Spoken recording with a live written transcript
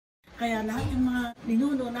Kaya lahat yung mga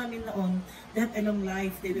ninuno namin noon, they have a long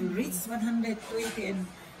life. They will reach 120 and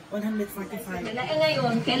 145.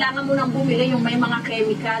 Ngayon, kailangan mo nang bumili yung may mga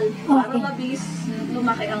chemical para mabilis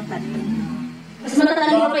lumaki ang tanim. Mas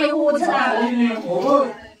matatalo pa yung uod sa akin.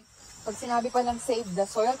 Pag sinabi pa ng save the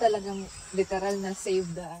soil, talagang literal na save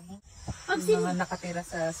the yung mga nakatira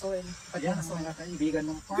sa soil. Pati ang soil na kaibigan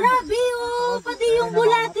ng farm. Grabe oh! Pati yung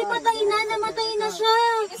bulati, namatay na siya.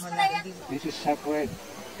 This is sacred.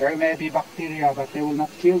 There may be bacteria, but they will not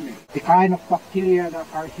kill me. The kind of bacteria that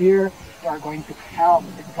are here, they are going to help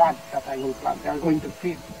the plant that I will plant. They are going to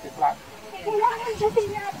feed the plant. Kailangan siya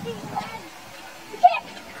natin.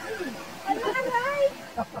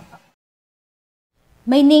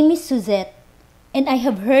 My name is Suzette, and I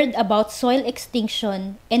have heard about soil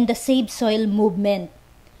extinction and the Save Soil movement.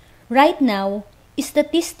 Right now,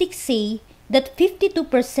 statistics say that 52%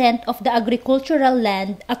 of the agricultural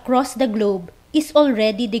land across the globe is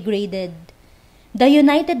already degraded. The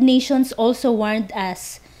United Nations also warned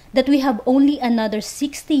us that we have only another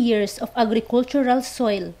 60 years of agricultural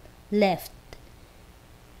soil left.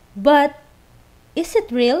 But is it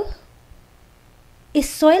real? Is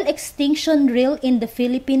soil extinction real in the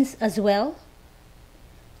Philippines as well?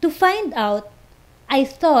 To find out, I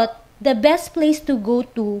thought the best place to go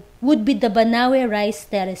to would be the Banaue rice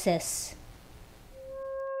terraces.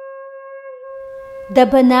 The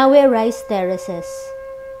Banaue rice terraces,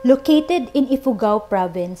 located in Ifugao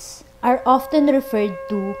province, are often referred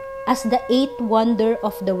to as the eighth wonder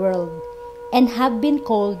of the world and have been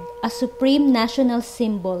called a supreme national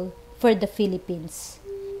symbol for the Philippines.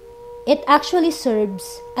 It actually serves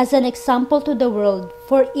as an example to the world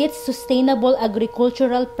for its sustainable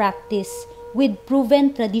agricultural practice with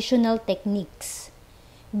proven traditional techniques.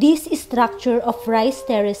 This structure of rice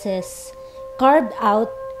terraces, carved out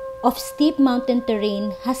of steep mountain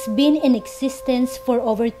terrain, has been in existence for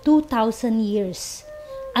over 2,000 years,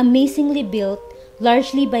 amazingly built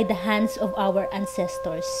largely by the hands of our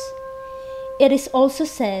ancestors. It is also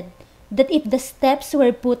said that if the steps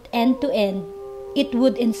were put end to end, it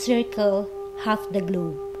would encircle half the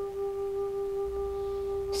globe.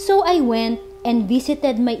 So I went and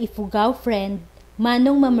visited my Ifugao friend,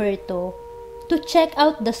 Manong Mamerto, to check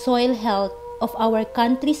out the soil health of our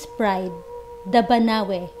country's pride, the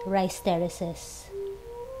Banaue rice terraces.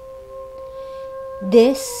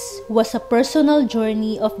 This was a personal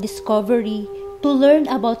journey of discovery to learn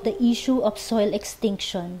about the issue of soil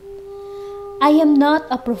extinction. I am not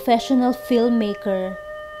a professional filmmaker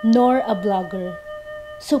nor a blogger,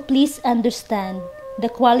 so please understand the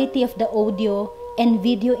quality of the audio and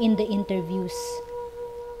video in the interviews.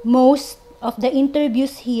 Most of the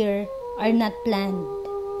interviews here are not planned.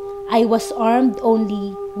 I was armed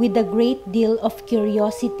only with a great deal of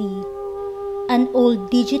curiosity, an old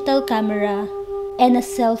digital camera, and a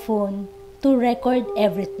cell phone to record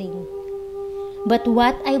everything. But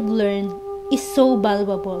what I've learned is so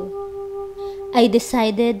valuable. I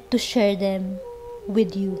decided to share them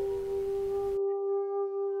with you.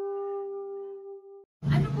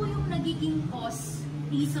 Ano po yung nagiging cause,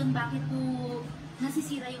 reason bakit po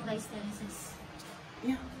nasisira yung rice terraces?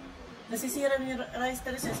 Yeah. Nasisira yung rice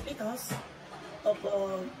terraces because of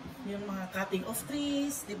yung mga cutting of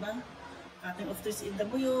trees, di ba? Cutting of trees in the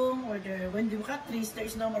buyong, or when you cut trees, there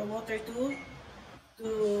is no more water to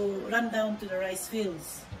run down to the rice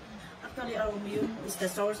fields. Actually, our buyong is the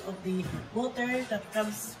source of the water that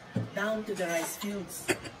comes down to the rice fields.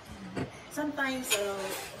 Sometimes,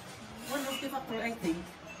 one of the factors I think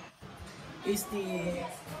is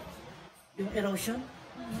yung erosion,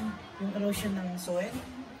 yung erosion ng soil.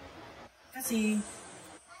 Kasi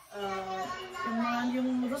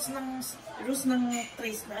yung roots ng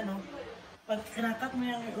trees na pag kinakat mo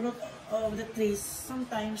yung root of the trees,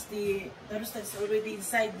 sometimes the roots that's already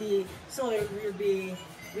inside the soil will be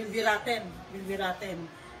rotten,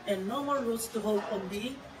 and no more roots to hold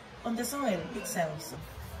on the soil itself.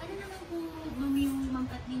 Ano naman po, Ma'am, yung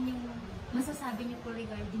yung masasabi niyo po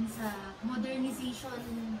regarding sa modernization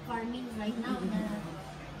farming right now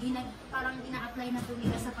na parang ina-apply na po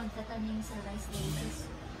nila sa pagtatanim sa rice terraces?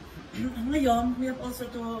 Ngayon, we have also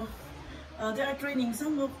they are training,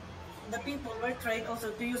 some of the people were trained also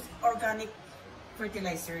to use organic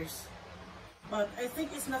fertilizers. But I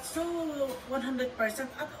think it's not so 100%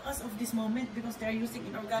 as of this moment, because they are using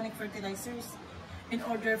inorganic fertilizers in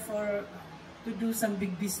order to do some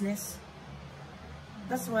big business.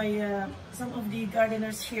 That's why some of the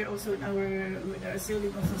gardeners here also are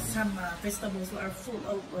selling also some vegetables who are full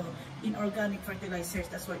of inorganic fertilizers.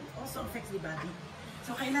 That's why it also affects the body.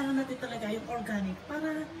 So kailangan natin talaga yung organic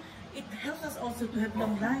para it helps us also to have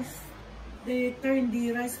long life. They turn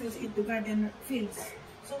the rice fields into garden fields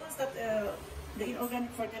So once that the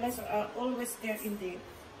inorganic fertilizer are always there in the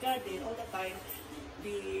garden all the time,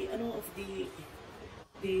 the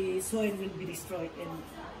the soil will be destroyed and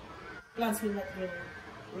plants will not grow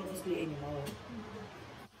robustly anymore.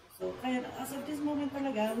 So kaya as of this moment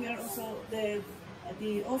talaga, we are also the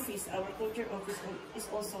office, our culture office is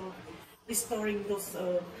also restoring those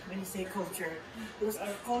when you say culture, because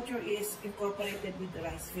our culture is incorporated with the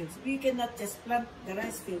rice fields. We cannot just plant the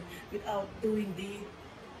rice field without doing the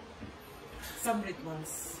some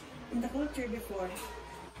rituals. In the culture before,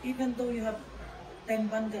 even though you have 10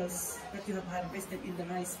 bundles that you have harvested in the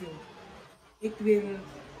rice field, it will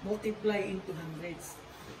multiply into hundreds.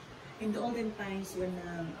 In the olden times, when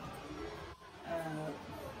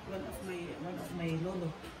one of my lolo,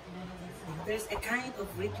 there's a kind of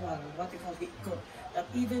ritual, what we call the ikot, that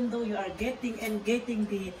even though you are getting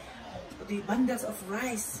the bundles of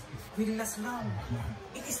rice will last long.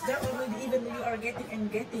 It is there already, even though you are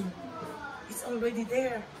getting, it's already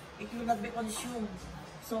there. It will not be consumed.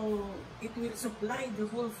 So it will supply the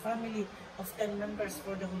whole family of 10 members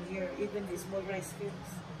for the whole year, even the small rice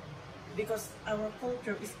fields. Because our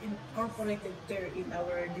culture is incorporated there in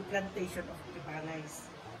the plantation of the palace.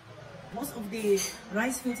 Most of the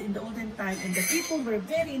rice fields in the olden time, and the people were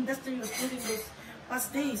very industrious during those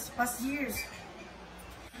past days, past years.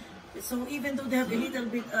 So even though they have a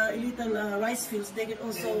little rice fields, they can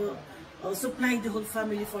also supply the whole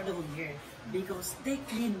family for the whole year, because they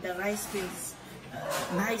clean the rice fields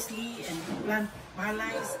nicely and plant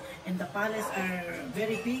palace, and the palace are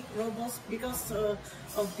very big, robust, because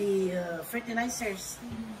of the fertilizers.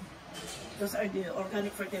 Those are the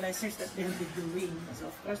organic fertilizers that they have been doing. So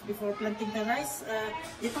of course, before planting the rice,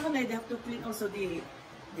 they have to clean also the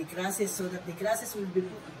grasses, so that the grasses will be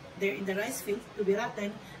there in the rice field to be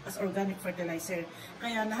rotten as organic fertilizer.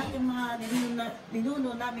 Kaya lahat yung mga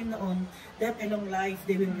ninuno namin noon, they have a long life.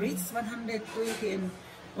 They will reach 120 and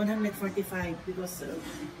 145 because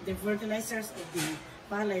the fertilizers of the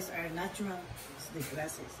palace are natural, the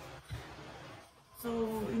grasses. So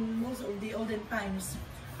in most of the olden times,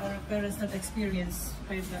 our parents not experience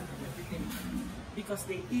plant everything, because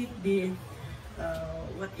they eat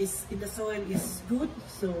what is in the soil is good.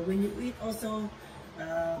 So when you eat also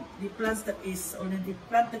the plants that is already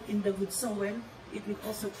planted in the good soil, it will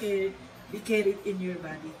also be carried in your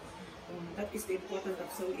body. That is the importance of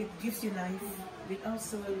soil. It gives you life. Without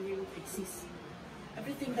soil, you won't exist.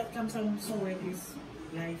 Everything that comes from soil is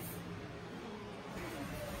life.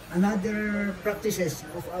 Another practices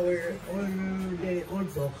of our old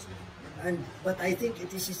folks, but I think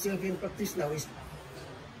it is still being practiced now, is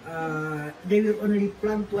they will only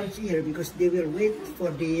plant once a year, because they will wait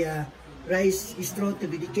for the rice straw to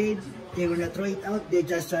be decayed. They will not throw it out. They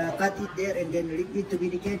just cut it there and then leave it to be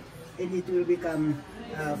decayed, and it will become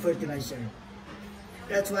fertilizer.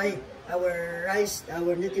 That's why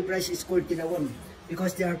our native rice is called tinawon,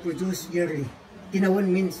 because they are produced yearly.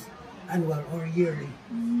 Tinawon means annual or yearly.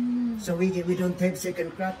 So we don't have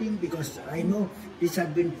second cropping, because I know this has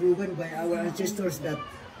been proven by our ancestors that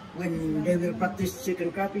when they will practice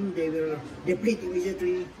second cropping, they will deplete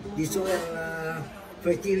immediately the soil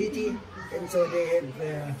fertility, and so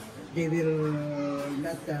they will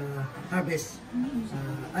not harvest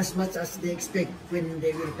as much as they expect when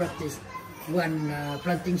they will practice one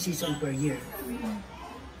planting season per year.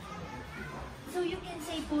 So you can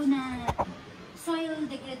say po na soil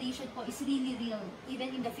degradation po is really real.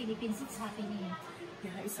 Even in the Philippines, it's happening.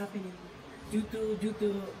 Yeah, it's happening due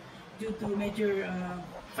to major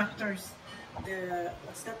factors. The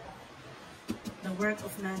work of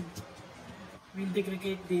man will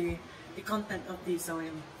degrade the content of the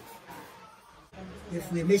soil. If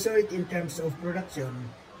we measure it in terms of production,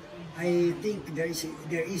 I think there is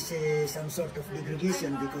some sort of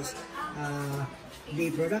degradation, because the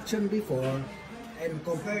production before and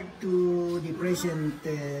compared to the present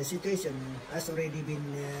situation has already been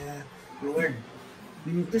lowered.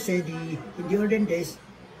 Meaning to say, in the olden days,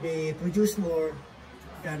 they produce more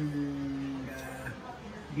than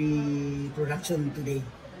the production today.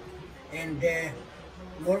 And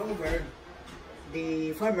moreover,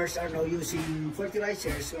 the farmers are now using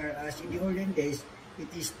fertilizers, whereas in the olden days, it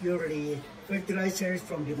is purely fertilizers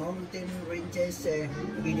from the mountain ranges,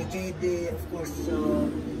 indicate of course,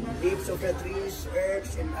 leaves of the trees,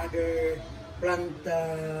 herbs, and other plant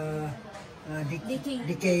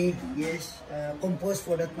decay. Yes, compost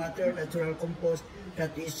for that matter, natural compost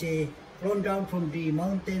that is thrown down from the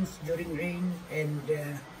mountains during rain and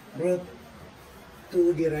brought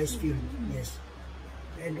to the rice field. Yes,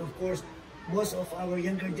 and of course, most of our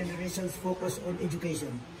younger generations focus on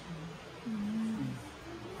education.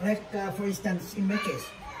 Like for instance, in my case,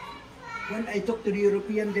 when I talked to the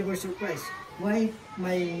European, they were surprised. Why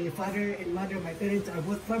my father and mother, my parents are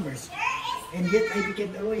both farmers, and yet I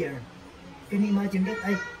became a lawyer. Can you imagine that?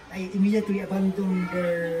 I immediately abandoned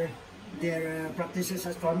their practices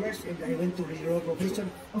as farmers, and I went to the law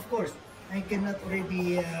profession. Of course, I cannot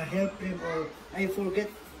already help them, or I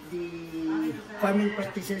forget the farming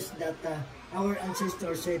practices that our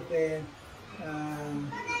ancestors have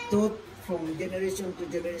taught from generation to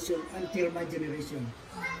generation until my generation.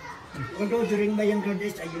 Although during my younger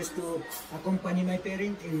days, I used to accompany my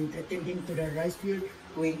parents in attending to the rice field,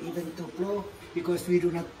 going even to plow, because we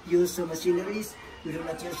do not use machineries, we do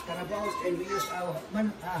not use carabaos, and we use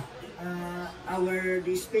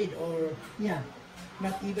the spade, or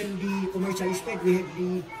not even the commercial spade. We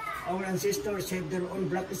have our ancestors have their own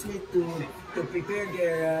blacksmith to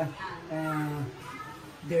prepare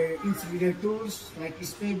their tools like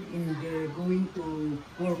spade in their going to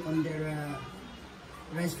work on their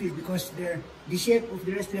rice field, because the shape of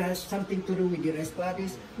the rice field has something to do with the rice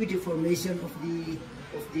paddies, with the formation of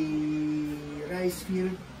the rice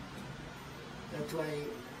field. That's why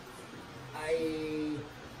I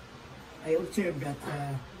observe that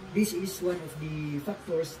this is one of the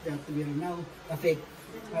factors that will now affect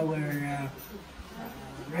our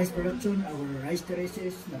rice production, our rice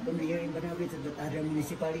terraces, not only here in Banaue but other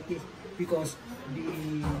municipalities, because the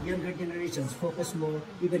younger generations focus more,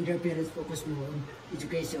 even their parents focus more on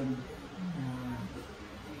education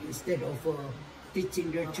instead of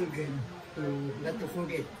teaching their children not to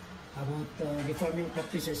forget about the farming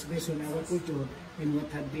practices based on our culture and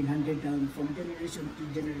what have been handed down from generation to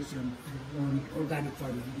generation on organic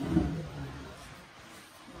farming.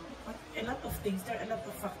 A lot of things, there are a lot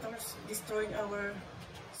of factors destroying our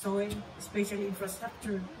soil, especially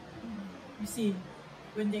infrastructure. You see,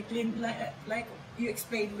 when they clean, like you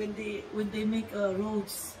explained, when they make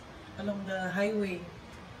roads along the highway,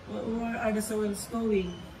 where are the soils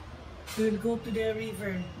going? They will go to the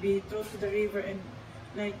river, be thrown to the river, and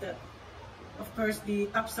like that. Of course, the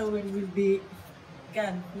topsoil will be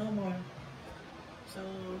gone, no more. So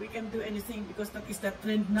we can do anything because that is the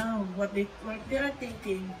trend now. What they are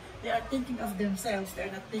thinking of themselves. They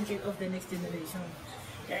are not thinking of the next generation.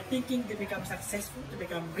 They are thinking to become successful, to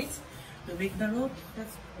become rich, to make the road.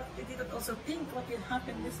 That's what they did not also think what will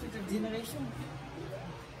happen this to the generation.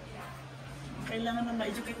 Kailangan na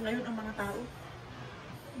ma-educate ngayon ang mga tao.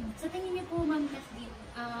 Sa tingin niyo po, Ma'am Kathleen,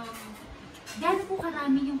 gaano po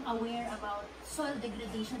karami yung aware about soil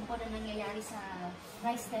degradation po na nangyayari sa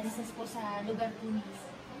rice terraces po sa lugar po ninyo?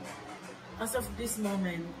 As of this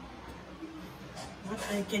moment, what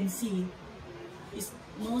I can see is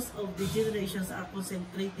most of the generations are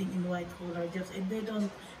concentrating in white collar jobs, and they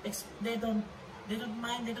don't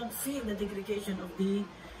mind, they don't feel the degradation of the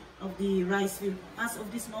rice field as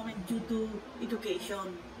of this moment due to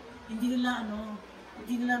education. Hindi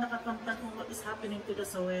nila nakakontak kung what is happening to the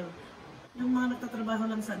soil. Yung mga nagtatrabaho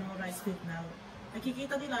lang sa rice field now,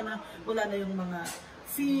 nakikita nila na wala na yung mga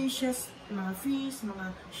fishes, mga fish,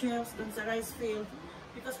 mga shells dun sa rice field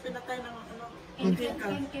because pinatay ng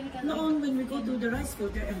chemical. Noon, when we go to the rice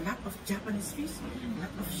field, there are a lot of Japanese fish, a lot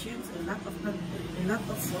of shells, a lot of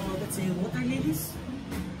let's say water lilies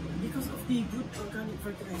because of the good organic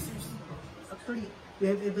fertilizers. Actually, we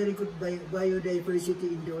have a very good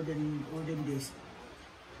biodiversity in the olden days.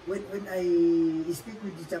 When I speak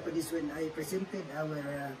with the Japanese, when I presented our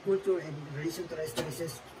culture and relation to rice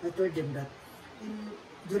terraces, I told them that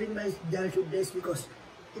during my childhood days, because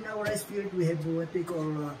in our rice field we have what we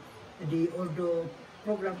call the old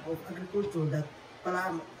program of agriculture that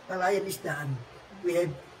palayan isdaan. We have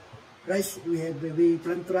rice, we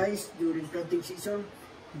plant rice during planting season,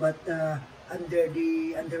 but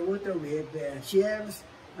underwater we have shells,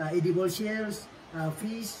 edible shells,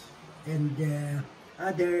 fish, and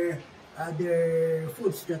other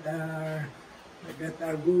foods that are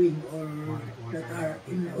going or that are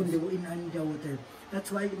in the water. That's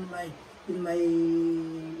why in my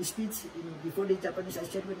speech before the Japanese, I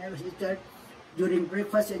said when I was a child, during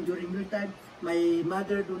breakfast and during mealtime, my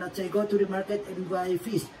mother do not say go to the market and buy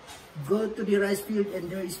fish. Go to the rice field and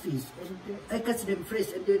there is fish. And I catch them fresh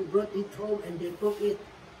and then brought it home and then cook it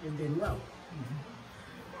and then wow.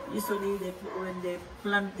 Usually, when they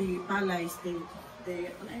plant the palays, they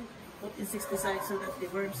put insecticides so that the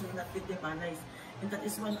worms will not eat the palays. And that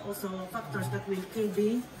is one also factors that will kill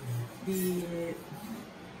the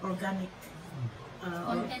organic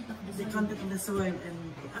content of the soil,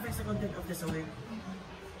 and it affects the content of the soil.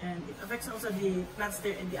 And it affects also the plants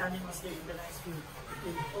there and the animals there in the rice field.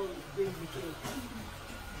 It all will be killed.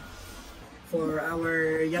 for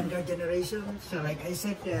our younger generation. So like I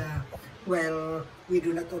said, well, we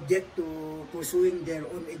do not object to pursuing their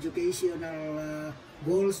own educational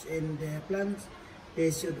goals and plans.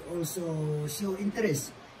 They should also show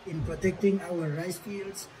interest in protecting our rice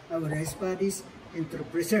fields, our rice paddies, and to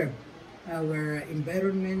preserve our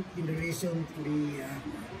environment in relation to the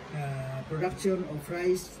production of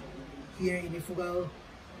rice here in Ifugao,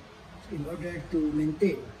 in order to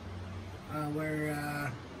maintain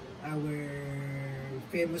our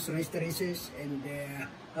famous rice terraces and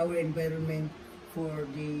our environment for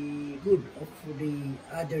the good of the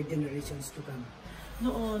other generations to come.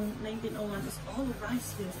 Noon, 1901 is all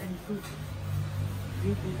rice fields and fruit.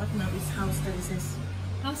 But now it's house terraces.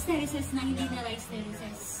 House terraces na hindi na rice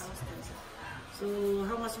terraces. House terraces. So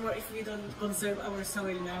how much more if we don't conserve our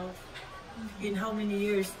soil now? In how many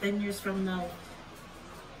years? 10 years from now?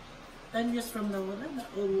 10 years from now, wala na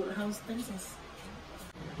all house terraces.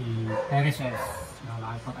 The terraces,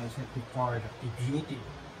 like what I said before, that the beauty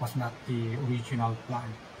was not the original plan,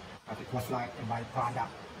 but it was like a byproduct.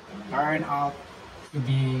 Turned out to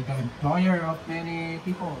be the employer of many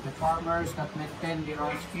people. The farmers that maintained the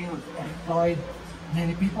rice fields employed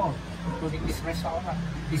many people, including this restaurant.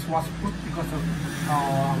 This was put because of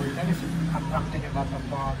our terraces attracted a lot of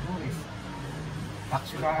tourists.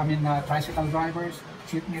 Tricycle drivers,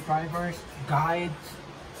 jeepney drivers, guides.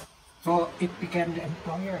 So it became the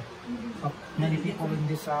employer of many people in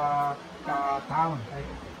this town. Right?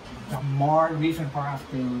 The more reason for us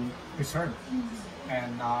to preserve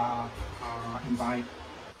and invite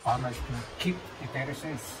farmers to keep the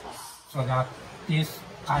terraces so that this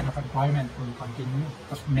kind of employment will continue,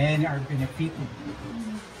 because many are benefiting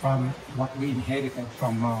from what we inherited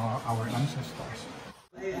from our ancestors.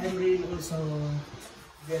 I'm really also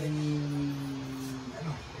very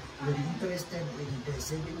interested in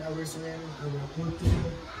saving our soil, our culture,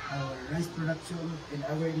 our rice production, and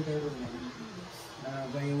our environment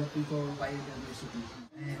by what we call biodiversity.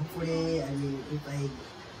 Hopefully, if I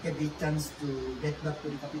get the chance to get back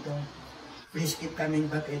to the capital, please keep coming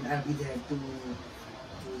back and I'll be there to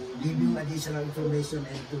give you additional information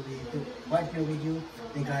and to partner with you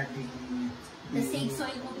regarding The Save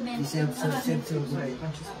Soil movement. The Save Soil movement.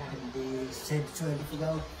 The Save Soil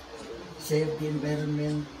Ifugao, save the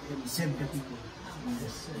environment, and save the people.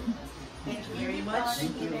 Yes. Thank you very much.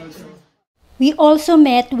 Thank you also. We also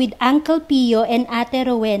met with Uncle Pio and Ate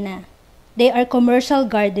Rowena. They are commercial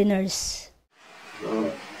gardeners.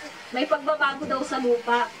 May pagbabago daw sa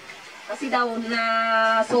lupa. Kasi daw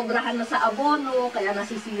na sobrahan na sa abono, kaya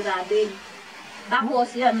nasisira din.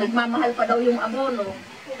 Tapos yan, nagmamahal pa daw yung abono.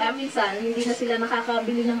 Kaya minsan, hindi na sila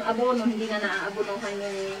nakakabili ng abono, hindi na naaabonohan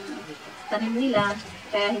yung tanim nila,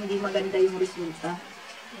 kaya hindi maganda yung resulta.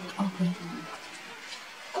 Okay.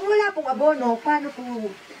 Kung wala pong abono, paano po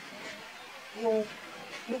yung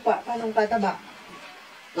lupa, paano tataba?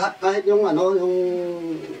 Kahit yung yung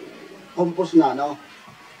compost na,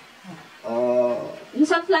 Yung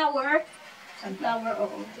sunflower,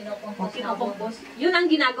 oo, kinokompos. Yun ang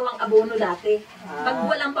ginagawang abono dati. Pag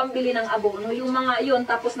walang pambili ng abono, yung mga yun,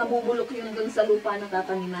 tapos nabubulok yun dun sa lupa na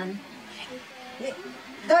tataniman.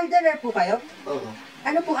 Gardener po kayo? Oo.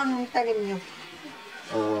 Ano po ang tanim niyo?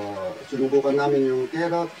 Sinubukan namin yung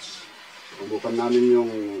carrots, sinubukan namin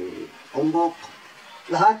yung ombok,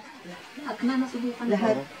 lahat. Lahat na nasubukan.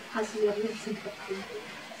 Lahat. Haslir yun.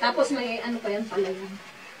 Tapos may ano pa yan pala yun.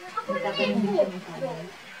 Magtatanim din kami pala.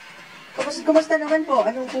 Kumusta naman po?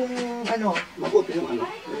 Anong kung Mabuti yung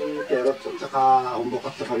yung carrots at saka ombok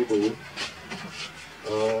at saka repolyo.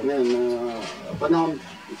 Ngayon, panahon,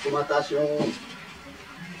 tumataas yung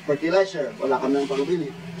fertilizer, wala kami ng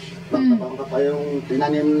pangbili. Bangka pa yung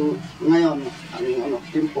tinanim ngayon, ang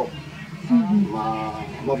timpo.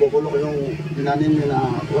 Mabubulok yung tinanim nila,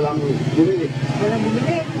 walang bumili. walang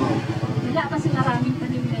bumili? Wala kasi maraming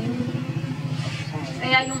tanim ngayon.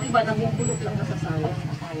 Kaya yung iba nabubulok lang nasasayang.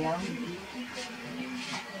 Sayang.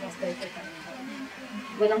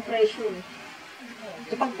 Walang presyo.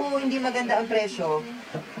 Kapag po hindi maganda ang presyo,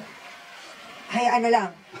 hayaan na lang.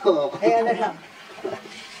 Hayaan na lang.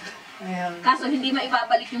 Ayan. Kaso hindi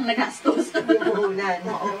maibabalik yung nagastos. Yung puhunan.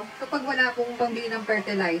 Kapag wala pong pambili ng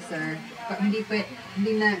fertilizer, hindi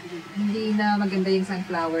na maganda yung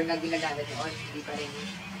sunflower na ginagamit noon, hindi pa rin.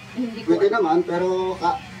 Pwede naman, pero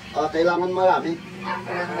kailangan marami.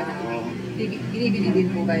 Binibili din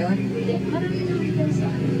po ba yun?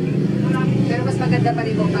 Pero mas maganda pa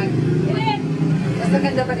rin po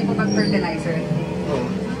pag fertilizer. Oo.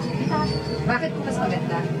 Bakit po mas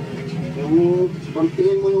maganda? Yung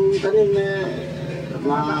pagtingin mo yung tanim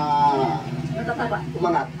Natataba.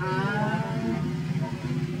 umangat.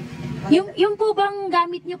 Yung po bang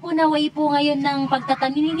gamit niyo po na way po ngayon ng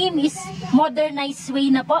pagtatanim is modernized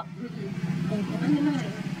way na po?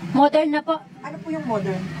 Modern na po? Ano po yung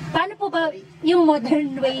modern? Paano po ba yung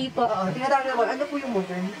modern way po? Oo, tinatawag naman, ano po yung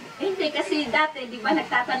modern? Hindi kasi dati, di ba,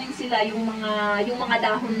 nagtatanim sila yung mga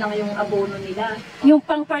dahon lang yung abono nila. Yung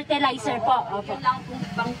pang fertilizer po? Opo. Yun lang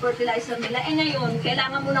pang fertilizer nila. Eh ngayon,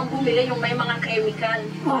 kailangan mo nang bumili yung may mga chemical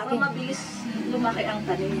para mabilis lumaki ang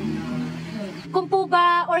tanim. Kung po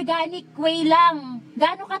ba organic way lang,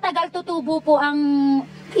 gaano katagal tutubo po ang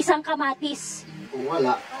isang kamatis? Kung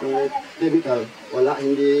wala, kung chemical, wala,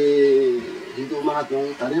 hindi umangat yung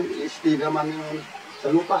tanim, stay naman yung sa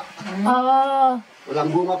lupa. Oh.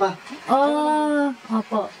 Walang bunga pa. Oh.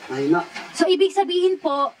 Opo. Mahina. So, ibig sabihin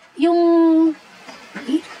po, yung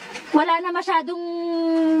wala na masyadong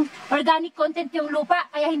organic content yung lupa,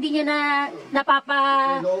 kaya hindi niya na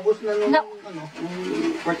Naubos na yung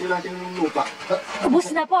fertilizer ng lupa.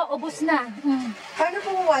 Ubus na po, ubus na. Paano po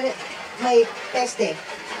kung may peste?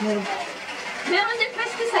 Meron din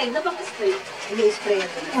pesticide na pang-spray. I-spray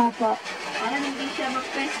ito. Opo. Para hindi siya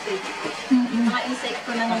mag-peste. Mga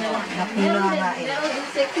insekto na naman. Meron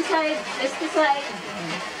insecticide, pesticide.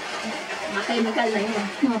 Mga chemical na yun.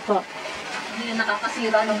 Opo. Hindi na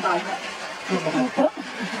nakakasira ng baga. Opo.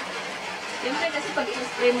 Siyempre kasi pag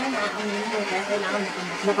i-spray mo na, kaya kailangan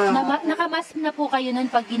Nakamask na po kayo nun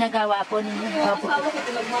pag ginagawa po ninyo. Yung asawa ko,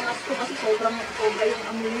 pinagmamas ko kasi sobra yung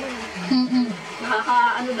amoy mo.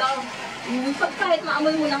 Nakaka-ano daw. Kahit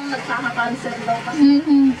maamoy mo lang nagkaka-cancer daw kasi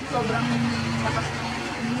sobrang lakas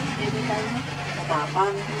ng chemical mo.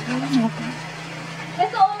 Matapang.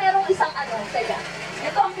 Ito, merong isang teka.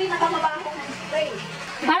 Ito ang pinakamabahong spray.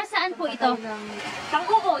 Para saan po ito?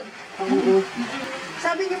 Pang-uod.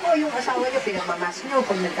 Sabi niyo po yung asawa niyo, pinagmamas niyo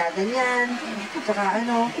pag nagkaganyan. Tsaka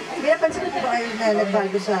may napansin ko ba kayo na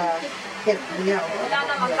nagbago sa health niya? Wala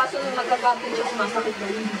naman, kaso nung nagbabago siya, sumasakit na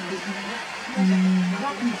yun.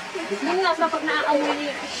 Yung nasa pag naaamoy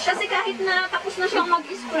niya. Kasi kahit na tapos na siyang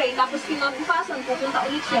mag-spray, tapos kinabukasan, pupunta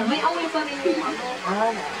ulit siya, may amoy pa rin yung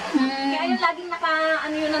Kaya yung laging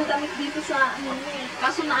yun ang damit dito sa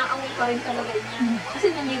kaso naaamoy pa rin talaga yun.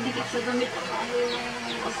 Kasi nanidikit sa damit ang amoy ng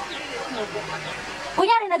spray.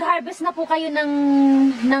 Kunyari, nag-harvest na po kayo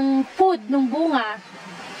ng food, ng bunga.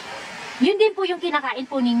 Yun din po yung kinakain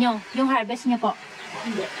po ninyo, yung harvest niyo po.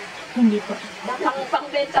 Hindi po.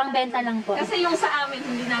 Pangbenta lang po. Kasi yung sa amin,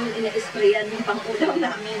 hindi namin ina-sprayan yung pang-ulam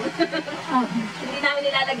namin. Hindi namin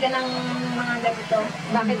nilalagyan ng mga ganito.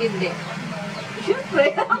 Bakit hindi?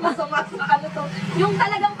 Siyempre, masama sa to. Yung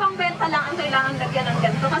talagang pangbenta lang ang kailangan lagyan ng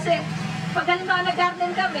ganito. Kasi pag halimbawa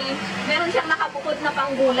nag-garden kami, meron siyang nakabukod na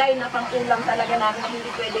panggulay na pang-ulam talaga namin. Hindi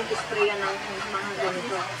pwedeng isprayan ng mga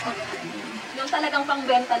ganito. Yung talagang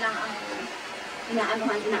pangbenta lang ang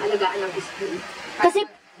inaalagaan ng spray.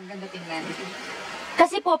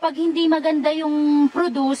 Kasi po, pag hindi maganda yung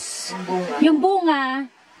produce, yung bunga,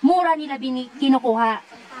 mura nila kinukuha.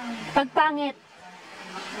 Pag pangit,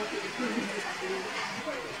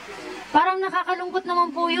 parang nakakalungkot naman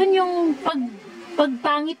po yun, yung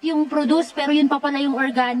pagpangit yung produce, pero yun pa pala yung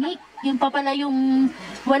organic, yun pa pala yung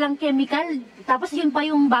walang chemical, tapos yun pa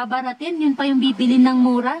yung babaratin, yun pa yung bibilin ng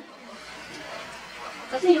mura.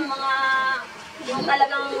 Kasi yung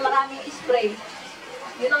talagang maraming spray,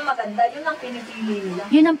 yun ang maganda, yun ang pinipili nila.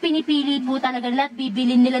 Yun ang pinipili po talaga, lahat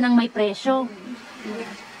bibilin nila ng may presyo.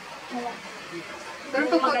 Pero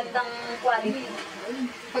yung magandang quality.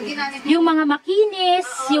 Pag ginamit yung mga makinis,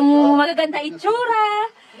 yung magaganda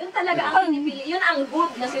itsura. Yun talaga ang pinipili, yun ang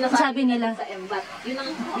good na sinasabi nila sa embat. Yun ang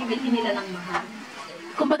bibili nila ng mahal.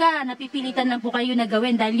 Kumbaga, napipilitan lang po kayo na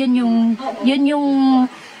gawin dahil yun yung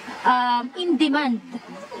in demand.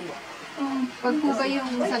 Pag po ba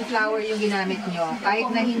yung sunflower yung ginamit nyo, kahit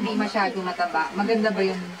na hindi masyado mataba, maganda ba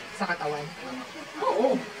yun sa katawan?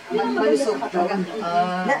 Oo. Malusog talaga.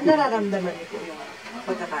 Nararamdaman niyo po yung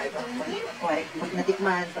pagkakaiba. Pag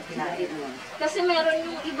natikman, pag kinain. Kasi meron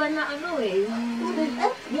yung iba na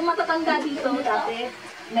yung matatanda dito dati,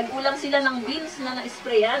 nag-ulam sila ng beans na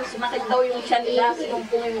na-sprayan. Sumakit daw yung tiyan nila,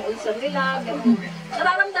 sinumpong yung ulcer nila, gano'n.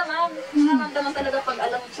 Nararamdaman talaga pag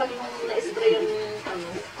alam siya yung na-sprayan yung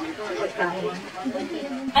pagkain.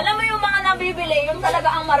 Alam mo yung mga nabibili, yung talaga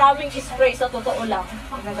ang maraming spray sa totoo lang.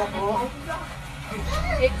 Talaga po.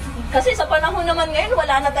 Kasi sa panahon naman ngayon,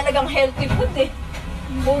 wala na talagang healthy food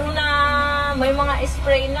Puro na may mga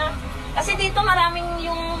spray na. Kasi dito maraming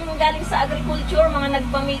yung galing sa agriculture, mga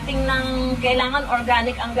nagpa-meeting ng kailangan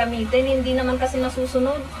organic ang gamitin, hindi naman kasi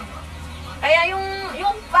nasusunod. Kaya yung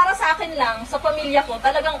para sa akin lang, sa pamilya ko,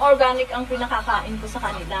 talagang organic ang pinakakain ko sa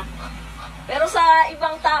kanila. Pero sa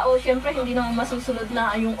ibang tao, syempre hindi naman masusunod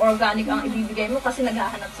na yung organic ang ibibigay mo kasi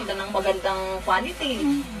naghahanap sila ng magandang quality.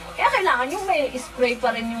 Kaya kailangan yung may spray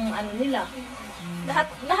pa rin yung ano nila.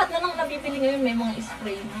 Lahat na lang nabibili ngayon may mga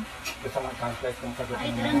spray na. Gusto mo translate yung sagot Ay,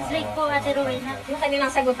 translate po, Ate Rowena. Yung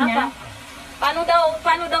kanilang sagot niya,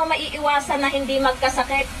 paano daw maiiwasan na hindi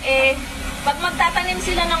magkasakit? Eh, pag magtatanim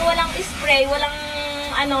sila ng walang spray, walang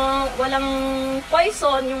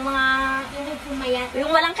poison, yung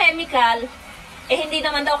walang chemical, eh hindi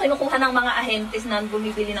naman daw kinukuha ng mga ahentes na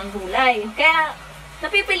bumibili ng gulay. Kaya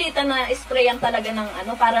napipilitan na sprayan talaga ng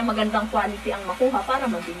para magandang quality ang makuha para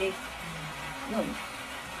mabili. Yun.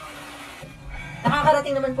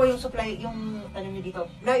 Nakakarating naman po yung supply, yung ano nyo dito,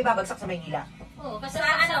 na ibabagsak sa Maynila. Oo, kasi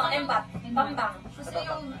embat, Pampang. Kasi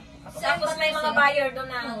tapos may mga buyer doon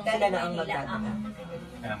na Sila na ang Maynila. magdadala.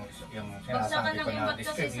 yung Bagsakan sinasabi ng ko na impact kasi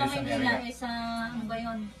sa distribution Maynila area. sa ano ba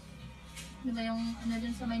yun? Ano ba yung ano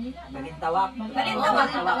dun sa Maynila? Balintawak.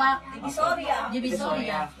 Balintawak. Divisoria.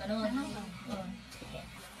 Divisoria. Ganun.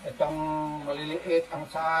 Itong maliliit ang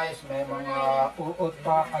size, may mga uod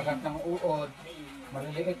pa, kagat ng uod.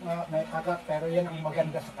 Maliliit nga, may kagat, pero yan ang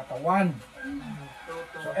maganda sa katawan.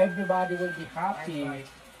 So everybody will be happy.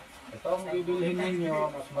 Itong bibilhin ninyo,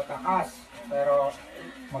 mas mataas, pero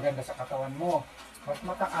maganda sa katawan mo. Mas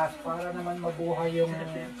mataas para naman mabuhay yung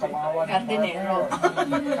kawawan ng Gardenero.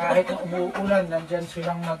 Kahit na umuulan, nandyan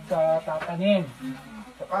silang nagtatanim.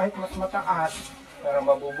 So kahit mas mataas, pero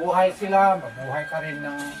mabubuhay sila, mabuhay ka rin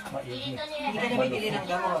ng maigi. Hindi ka na bibili ng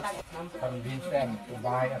gamot. Convince them to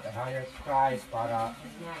buy at a higher price para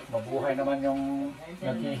mabuhay naman yung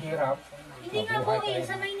naghihirap. Hindi nga po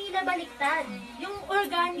sa Maynila baliktad. Yung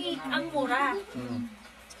organic ang mura.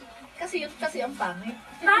 Kasi ang pangit.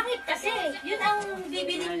 Pangit kasi. Yun ang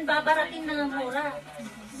bibilin, babaratin ng mura.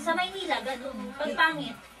 Sa Maynila, ganun. Pag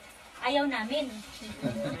pangit, ayaw namin.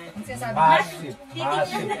 Massive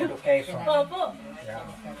education. Opo. Yeah.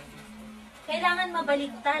 Kailangan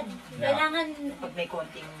mabaliktad. Kailangan, Pag may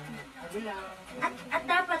konting at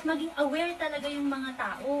dapat maging aware talaga yung mga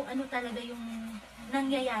tao. Ano talaga yung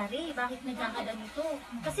nangyayari. Bakit nagkakaganito.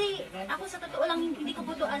 Kasi ako sa totoo lang, hindi ko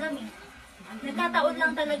po ito alam eh. Nagkataon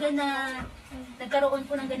lang talaga na nagkaroon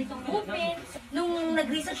po ng ganitong movement. Nung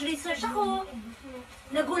nag-research ako,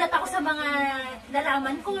 nagulat ako sa mga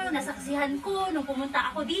nalaman ko, nasaksihan ko, nung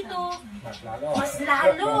pumunta ako dito. Mas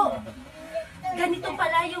lalo. Ganito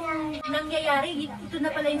pala yung nangyayari. Ito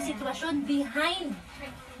na pala yung sitwasyon behind.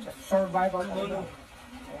 Survival mode.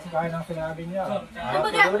 Gaya ng sinabi niya.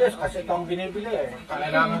 Kasi itong binibili eh.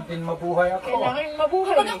 Kailangan din mabuhay ako. Kailangan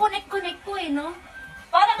mabuhay. Kumbaga connect ko eh, no?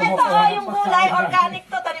 Parang ito yung gulay, organic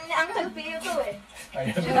to. Tanim ni Uncle Pio to eh.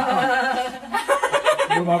 Ayun na.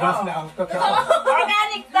 Lumabas na ang totoo.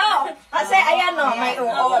 Organic to. Kasi ayan may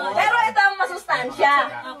uod. Pero ito ang masustansya.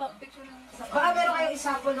 Baka meron kayong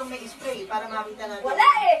example nung may spray para makita natin. Wala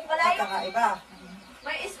eh. Wala At yung kakaiba.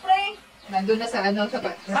 may spray. Nandun na sa ano, sa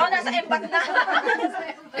Nasa empat na.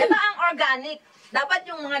 Ito ang organic. Dapat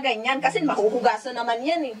yung mga ganyan kasi mahuhugasan naman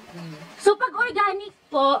yan eh. So pag organic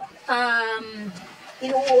po,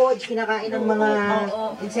 Inuud, kinakain ng mga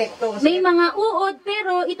insekto. may mga uod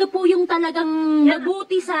pero ito po yung talagang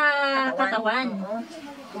mabuti sa katawan.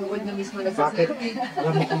 uod na mismo na Bakit?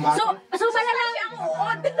 Alam mo kung bakit? So pala lang Ang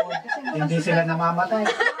uod. Hindi sila namamatay.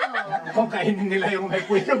 Kung kainin nila yung may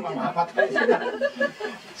puwero, mamamatay sila.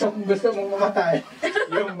 So kung gusto mong mamatay,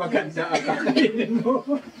 yung maganda ang kakainin mo.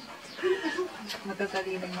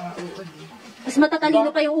 matatalino yung mga uod. mas matatalino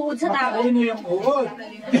pa yung uod sa tao. Matalino yung uod.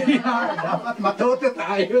 Dapat matuto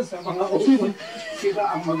tayo sa mga uod. Sila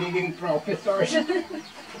ang magiging professors.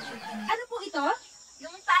 Ano po ito?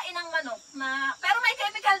 Yung tae ng manok na pero may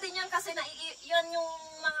chemical din yan kasi yun yung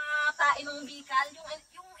mga tae ng bikal,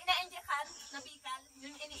 yung ina-injectan na bikal,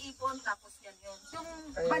 yung iniipon tapos yan yun. Yung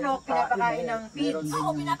manok, pinapakain ng feeds. Oo,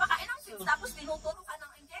 pinapakain ng feeds tapos tinuturo ka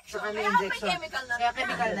ng injection. Saka may Kaya may injection. chemical na rin. Kaya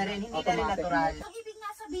chemical na rin, hindi na rin natural. Ang ibig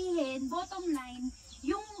nga sabihin, bottom line,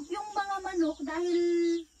 yung mga manok dahil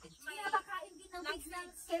pinapakain din ng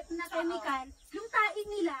feeds na chemical, yung tae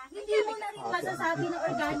nila, hindi mo na rin masasabi na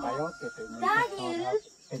organic dahil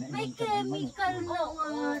may chemical na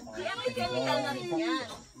Kaya may chemical na rin yan.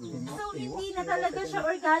 So hindi na talaga siya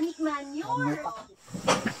organic manure.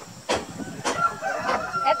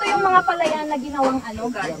 Ito yung mga palayan na ginawang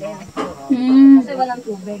garden. Kasi walang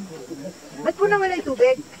tubig. Ba't po nawala yung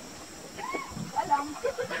tubig? Alam.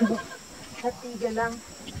 Hatiga lang.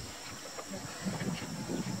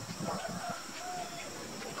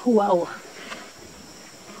 Wow.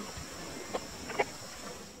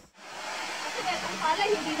 Kasi itong palay,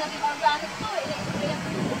 hindi na rin organic to.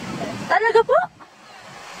 Talaga po?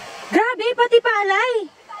 Grabe, pati palay.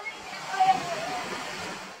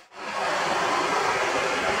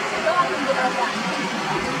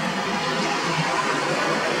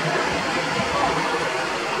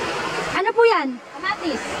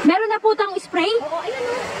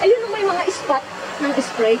 spot ng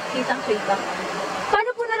spray. Kitang-kita. Paano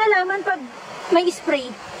po nalalaman pag may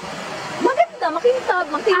spray? Maganda,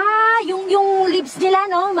 makintab, Ah, yung leaves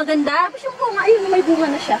nila, no? Maganda. Tapos yung bunga, ayun, may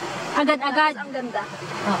bunga na siya. Agad-agad. Ang ganda.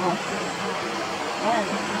 Oo. Ayan.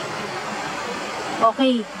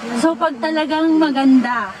 Okay. So, pag talagang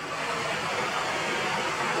maganda,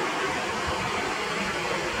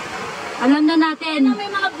 alam na natin.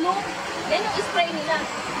 May mga blue. Yan yung spray nila.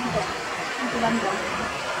 Ito banda.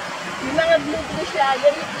 May mga blue siya.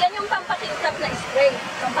 Yan yung pampakintab na spray.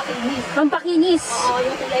 Pampakinis. Pampakinis. Oo,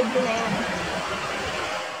 yung kulay blue na yan.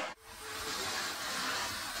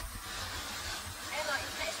 Ayan o,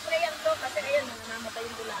 na-spray yan to kasi ayan, namamatay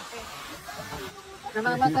yung bulate.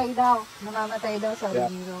 Namamatay daw sabi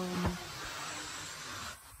niyo.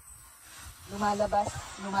 Lumalabas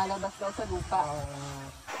daw sa lupa.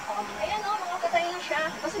 Ayan o, mga patay na siya.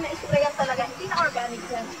 Kasi na-spray yan talaga. Hindi na organic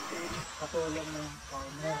yan. Katulong ng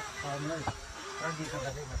farmer. Hindi sa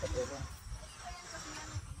lagi nakatulong.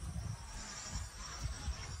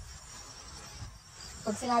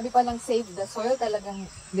 Pag sinabi pa lang save the soil, talagang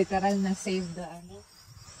literal na save the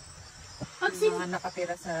mga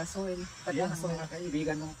nakatira sa soil. Pati ang soil.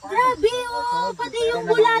 Kaibigan ng farmer. Grabe, oh. Pati yung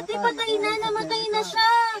bulate, patay na. Namatay na siya.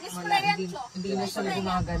 Hindi na siya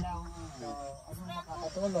gumagalaw. Ano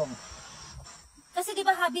makakatulong? Kasi di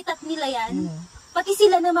ba habitat nila yan? Pati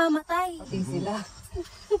sila namamatay. Pati sila.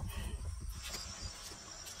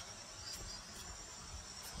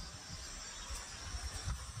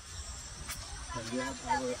 When we have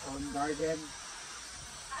our own garden,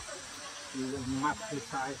 we will map the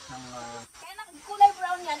size ng Kaya kulay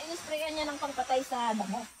brown yan, in-sprayan niya ng pangpatay sa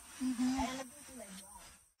damo. Kaya nagkulay brown.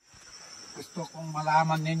 gusto kong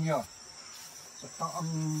malaman ninyo. Ito ang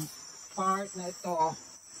part na ito,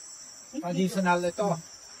 traditional ito.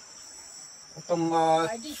 Itong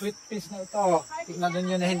sweet peas na ito, tignan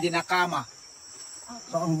ninyo na hindi nakama.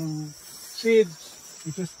 So ang seeds,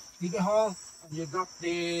 you just dig a hole, and you drop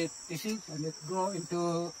the seeds, and it grow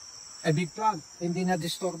into a big plant. Hindi na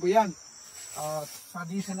disturbo yan.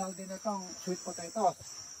 Traditional din itong sweet potato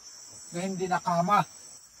na hindi nakama.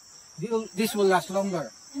 This will last longer.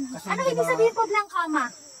 Kasi Ano ibig sabihin po ng kama?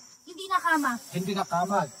 Hindi nakama. hindi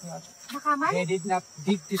nakama. Nakaman? They did not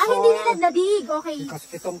dig the Ah, hindi nila soil. nadig. Okay. Because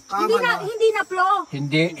itong kama Hindi na plo.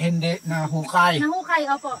 hindi na hukay. Nahukay,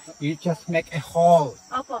 opo. You just make a hole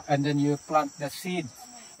Opo. and then you plant the seed.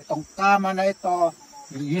 Itong kama na ito,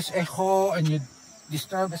 you use a hoe and you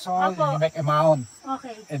disturb the soil and you make a mound,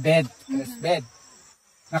 Okay. a bed, a bed.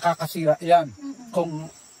 Nakakasira yan. Kung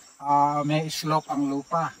may slope ang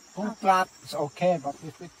lupa. Kung flat, it's okay. But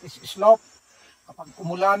if it is slope, kapag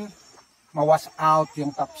umulan, mawas out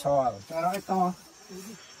yung topsoil. Pero ito,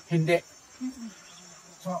 hindi.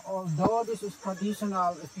 So although this is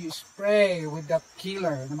traditional, if you spray with that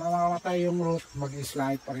killer, na mamamatay yung root,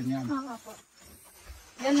 mag-slide pa rin yan. Opo.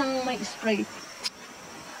 Yan ang may spray.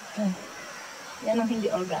 Yan ang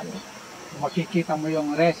hindi organic. Makikita mo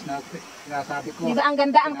yung rest na sinasabi ko. Di ba ang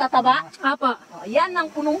ganda, ang tataba? Opo. Oh, yan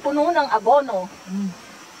ang punong-puno ng abono.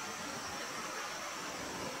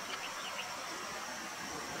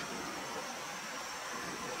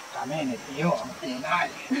 Kami, nitiyo, ang tunay.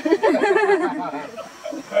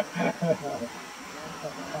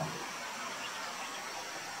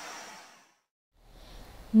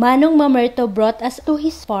 Manong Mamerto brought us to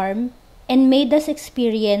his farm and made us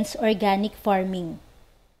experience organic farming.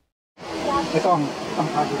 Ito ang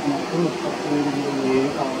habit ng fruit.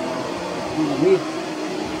 Yung weed.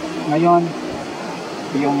 Ngayon,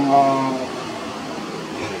 yung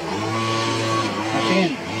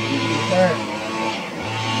machine, heater.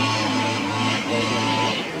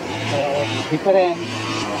 Different.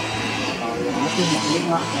 Yung machine,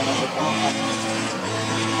 malinga.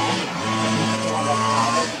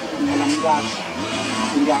 Malanggan.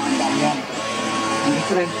 Hindi ang dahil. Ang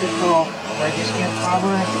difference ito, where this get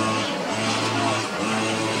power,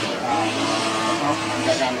 ang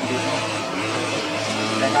gagaling dito.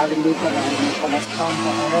 Gagaling dito na yung connection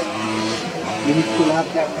sa earth. You need to have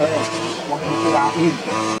that earth. Huwag yung sirain.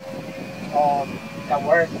 The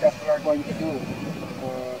work that we are going to do to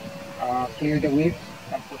clear the weeds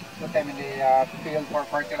and put them in the field for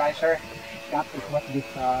fertilizer, that is what this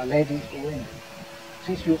lady is doing.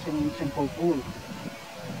 She's using simple tools.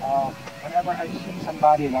 Whenever I see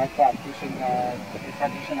somebody like that using the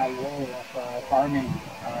traditional way of farming,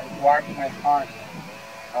 it warms my heart.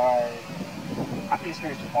 At least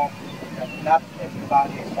there's hope that not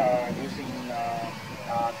everybody is using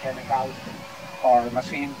chemicals or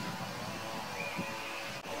machines.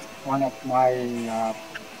 One of my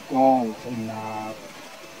goals in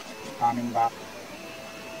coming back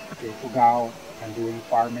to Ifugao and doing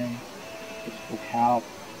farming is to help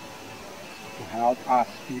us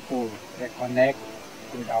people reconnect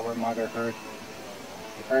with our Mother Earth.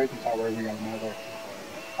 The Earth is our real mother.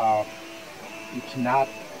 It's not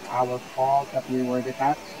our fault that we were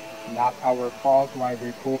detached. Not our fault why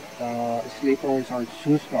we put slippers or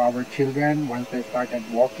shoes to our children once they started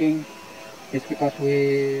walking. It's because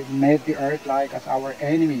we made the earth like as our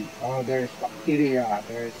enemy. Oh, there's bacteria,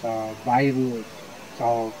 there's virus.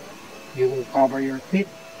 So you will cover your feet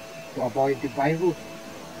to avoid the virus.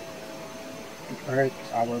 The earth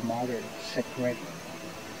is our mother, it's sacred.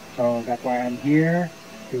 So that's why I'm here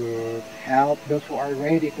to help those who are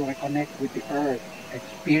ready to reconnect with the earth,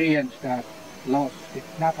 experience that loss.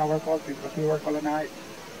 It's not our fault because we were colonized.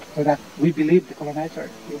 So that we believe the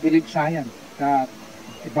colonizers, we believe science, that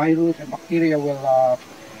the virus and bacteria will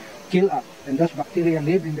kill us. And those bacteria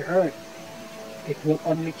live in the earth. It will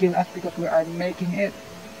only kill us because we are making it.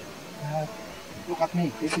 Look at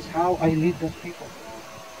me, this is how I lead those people.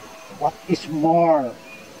 What is more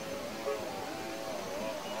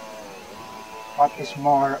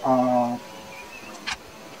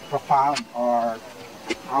profound, or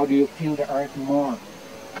how do you feel the earth more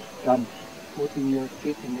than putting your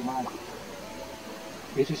feet in the mud?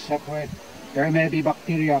 This is sacred. There may be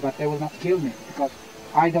bacteria, but they will not kill me because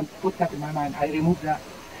I don't put that in my mind. I remove that.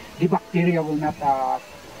 The bacteria will not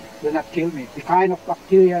kill me. The kind of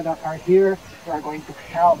bacteria that are here, they are going to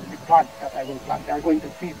help the plant that I will plant. They are going to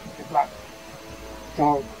feed the plant.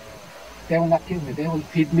 So they will not kill me. They will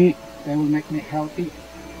feed me. They will make me healthy.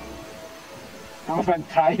 Come and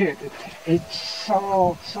try it. It's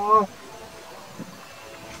so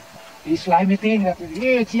the slimy thing that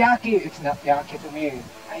it's yucky. It's not yucky to me.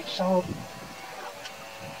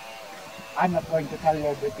 I'm not going to tell you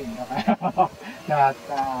everything that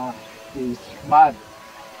this mud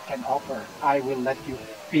can offer. I will let you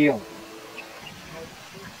feel.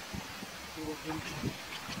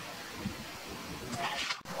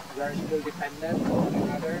 We are still dependent on one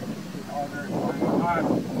another in order to have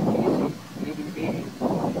living beings to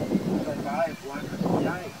survive. One has to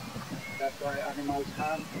die. That's why animals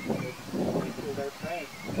hunt to their prey.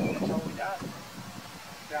 And so with us,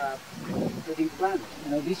 including plants.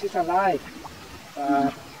 You know, this is alive.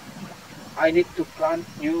 I need to plant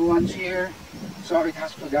new ones here, so it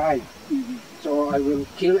has to die. So I will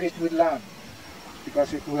kill it with love,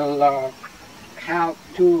 because it will help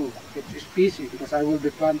to its species, because I will be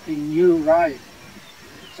planting new rice.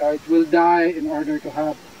 So it will die in order to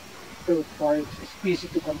have food for its species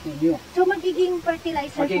to continue. So magiging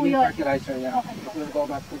fertilizer po yun? Magiging fertilizer, yeah. Okay. It will go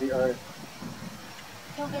back to the earth.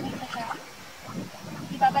 So ganito siya.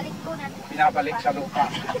 Ibabalik po natin. Binabalik sa lupa.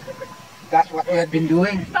 That's what we have been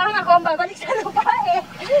doing. Parang ako ang babalik sa lupa eh.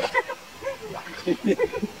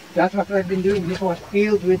 That's what we have been doing. This was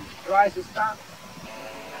filled with rice stuff.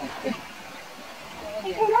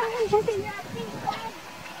 Kailangan kasi natin.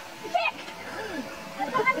 Check!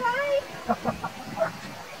 Nakalay!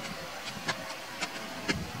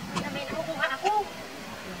 May nakukuha ako.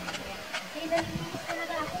 May nalilinis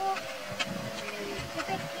talaga ako.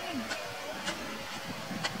 Effective.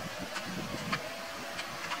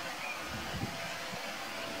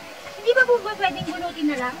 Hindi ba po pwedeng bunutin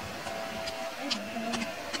na lang?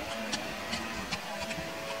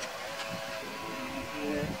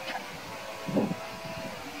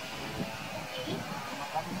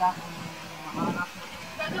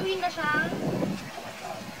 Gagawin na siyang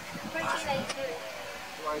fertilizer.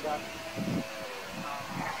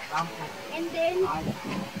 And then,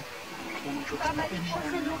 babalik siya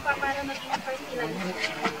sa lupa para maging fertilizer.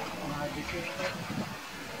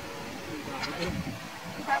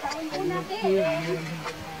 Itataon po natin.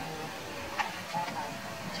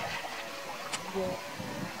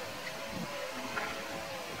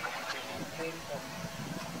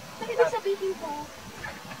 So, ibig sabihin po,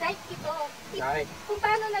 dike ito. Kung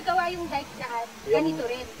paano nagawa yung dike dyan, ganito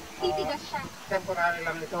rin. Titigas siya. Temporary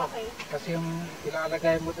lang ito. Okay. Kasi yung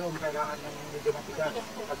ilalagay mo doon, kailangan ng medyo matigas.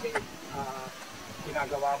 Kasi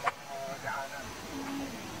ginagawa mo daanan.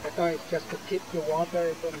 Ito is just to keep the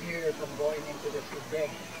water from here from going into the seabed.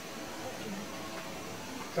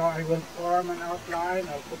 So I will form an outline,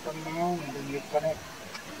 I'll put them down, and then you connect.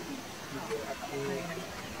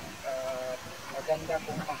 Maganda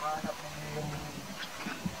kung mahanap mo yung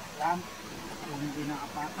lamp, kung hindi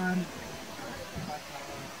naapakan.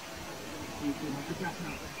 Medyo matigas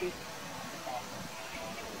ng konti.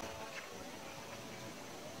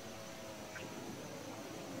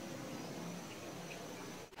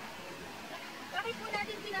 Bakit po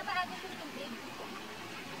natin pinapaagos yung tubig?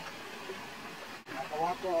 Nagawa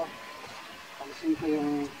ko, palisin ko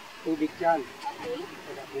yung tubig dyan. Okay. So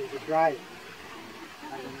that will be dry.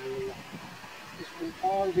 And this will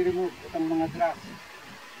all be removed, itong mga grass.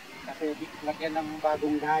 Kasi lagyan ng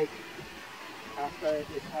bagong guide. After it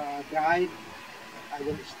is dried, I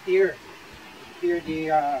will steer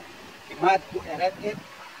the mud to erect it.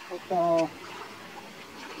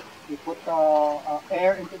 We put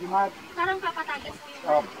air into the mud. Parang papatagas mo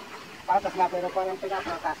yung Patas na pero parang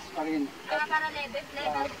pinapatas pa rin. para level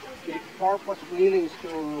The purpose really is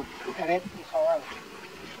to erect the soil.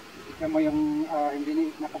 Tignan mo yung hindi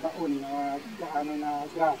nakabaon na gaano na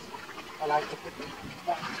grass. I like to put it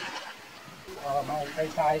back.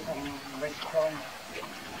 Ma-exercise ang waist corn.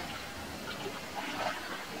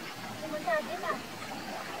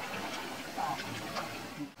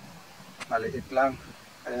 Maliit lang,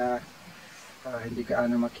 kaya hindi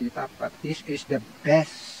gaano makita. But this is the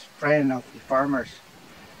best friend of the farmers.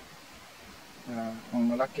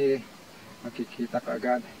 Kung malaki, makikita ka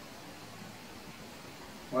agad.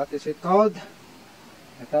 What is it called?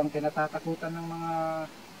 Ito ang kinatatakutan ng mga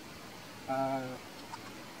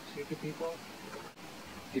city people.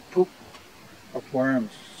 The poop of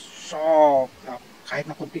worms. So, kahit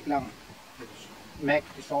na kunti lang, it makes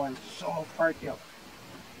the soil so fertile.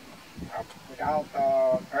 Without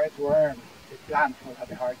earthworm, the plant will have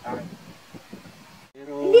a hard time.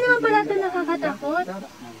 Hindi naman pala ito nakakatakot.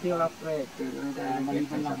 Feel afraid.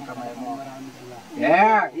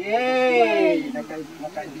 Yeah! Yay!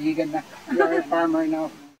 Nakaibigan na. You're a farmer now.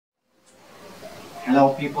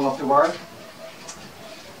 Hello people of the world.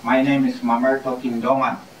 My name is Mamerto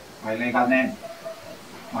Kindongan. My legal name.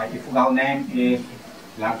 My Ifugao name is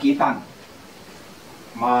Langkitan.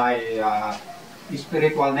 My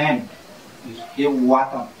spiritual name is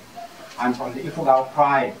Iwaton. I'm from the Ifugao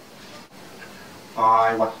tribe.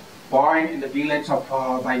 I was born in the village of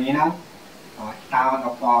Bainina, town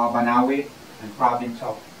of Banaue, and province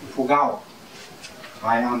of Ifugao.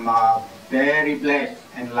 I am very blessed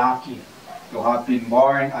and lucky to have been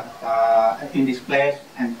born in this place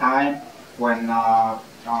and time when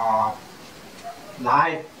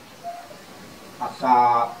life, as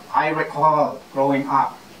I recall growing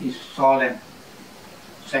up, is solemn,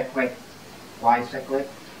 sacred. Why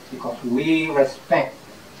sacred? Because we respect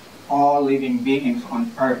all living beings on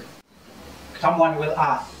earth. Someone will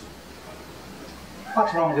ask,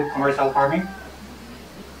 what's wrong with commercial farming?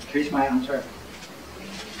 Here's my answer.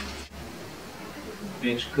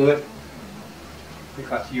 It's good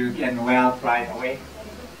because you get wealth right away,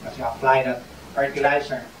 because you apply the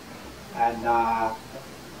fertilizer and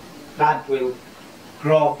plant will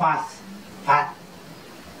grow fast, fat,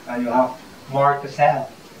 and you have more to sell.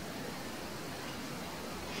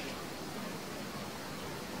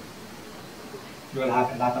 You will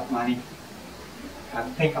have a lot of money.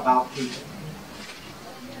 And think about it.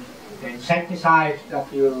 The insecticides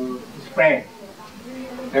that you spray,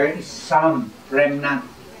 there is some remnant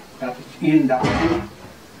that is in the food.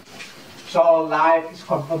 So life is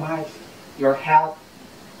compromised, your health,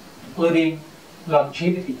 including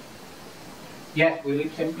longevity. Yes, we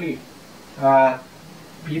live simply.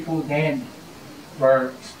 People then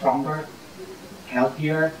were stronger,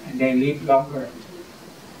 healthier, and they live longer.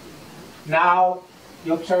 Now,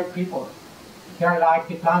 you observe people. They're like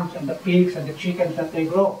the plants and the pigs and the chickens that they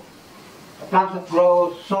grow. The plants that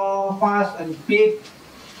grow so fast and big.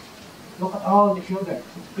 Look at all the children.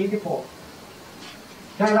 It's beautiful.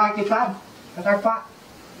 They're like the plants that are fat.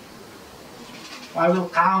 I will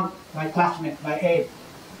count my classmates, my age.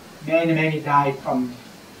 Many died from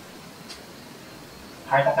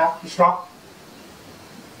heart attack, stroke,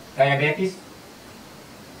 diabetes,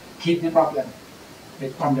 kidney problem.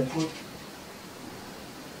 It's from the food.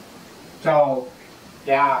 So,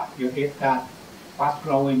 yeah, you eat that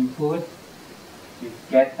fast-growing food, you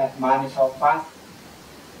get that money so fast.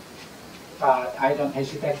 But I don't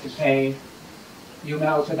hesitate to say, you may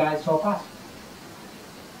also die so fast.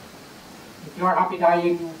 If you are happy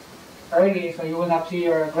dying early, so you will not see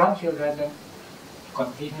your grandchildren, then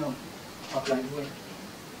continue what you are doing.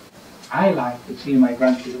 I like to see my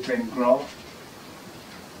grandchildren grow.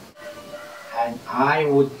 And I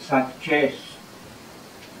would suggest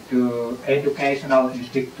to educational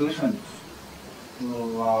institutions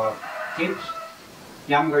to teach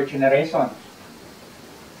younger generations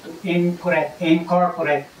to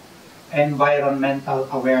incorporate environmental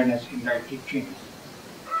awareness in their teachings.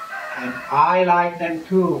 And I like them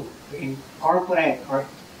too to incorporate or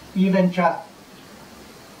even just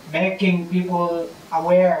making people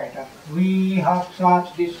aware that we have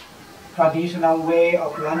such this traditional way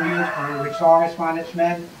of land use or resource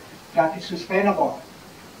management that is sustainable.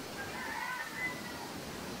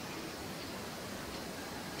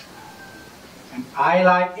 And I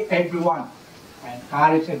like everyone, I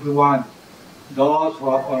encourage everyone, those who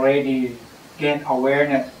have already gain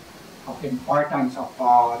awareness of the importance of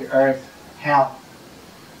the earth health,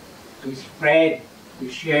 to spread, to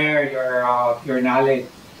share your knowledge,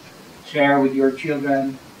 share with your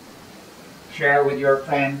children, share with your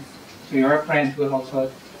friends, so your friends will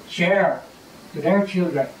also share to their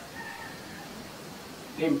children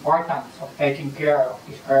the importance of taking care of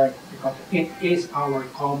this earth, because it is our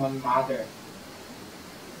common mother.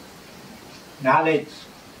 Knowledge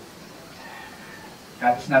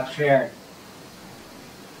that is not shared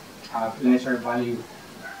have lesser value.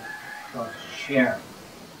 So share.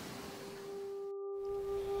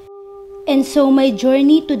 And so my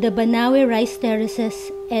journey to the Banaue rice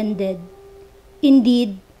terraces ended.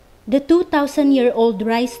 Indeed, the 2,000-year-old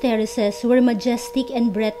rice terraces were majestic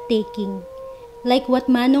and breathtaking. Like what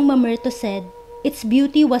Manong Mamerto said, its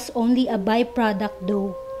beauty was only a byproduct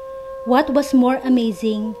though. What was more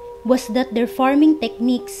amazing was that their farming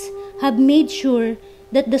techniques have made sure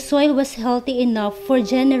that the soil was healthy enough for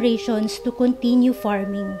generations to continue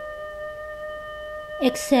farming.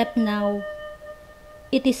 Except now,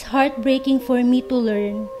 it is heartbreaking for me to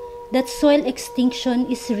learn that soil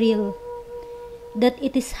extinction is real, that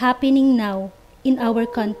it is happening now in our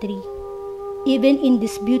country. Even in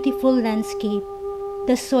this beautiful landscape,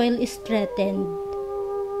 the soil is threatened.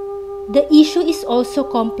 The issue is also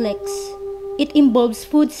complex. It involves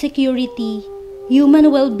food security,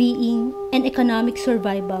 human well-being, and economic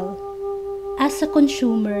survival. As a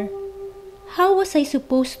consumer, how was I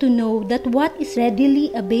supposed to know that what is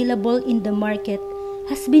readily available in the market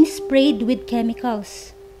has been sprayed with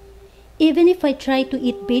chemicals? Even if I try to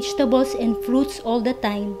eat vegetables and fruits all the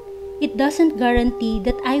time, it doesn't guarantee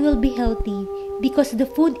that I will be healthy because the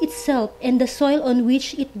food itself and the soil on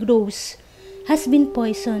which it grows has been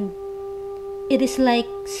poisoned. It is like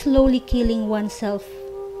slowly killing oneself.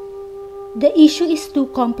 The issue is too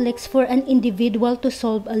complex for an individual to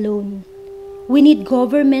solve alone. We need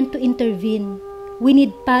government to intervene. We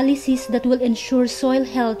need policies that will ensure soil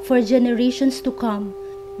health for generations to come,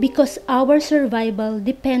 because our survival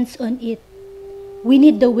depends on it. We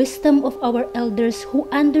need the wisdom of our elders who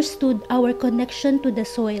understood our connection to the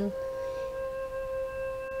soil.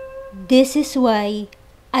 This is why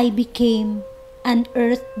I became an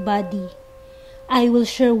earth body. I will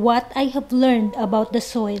share what I have learned about the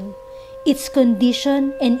soil, its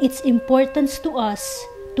condition, and its importance to us,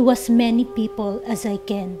 to as many people as I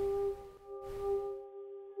can.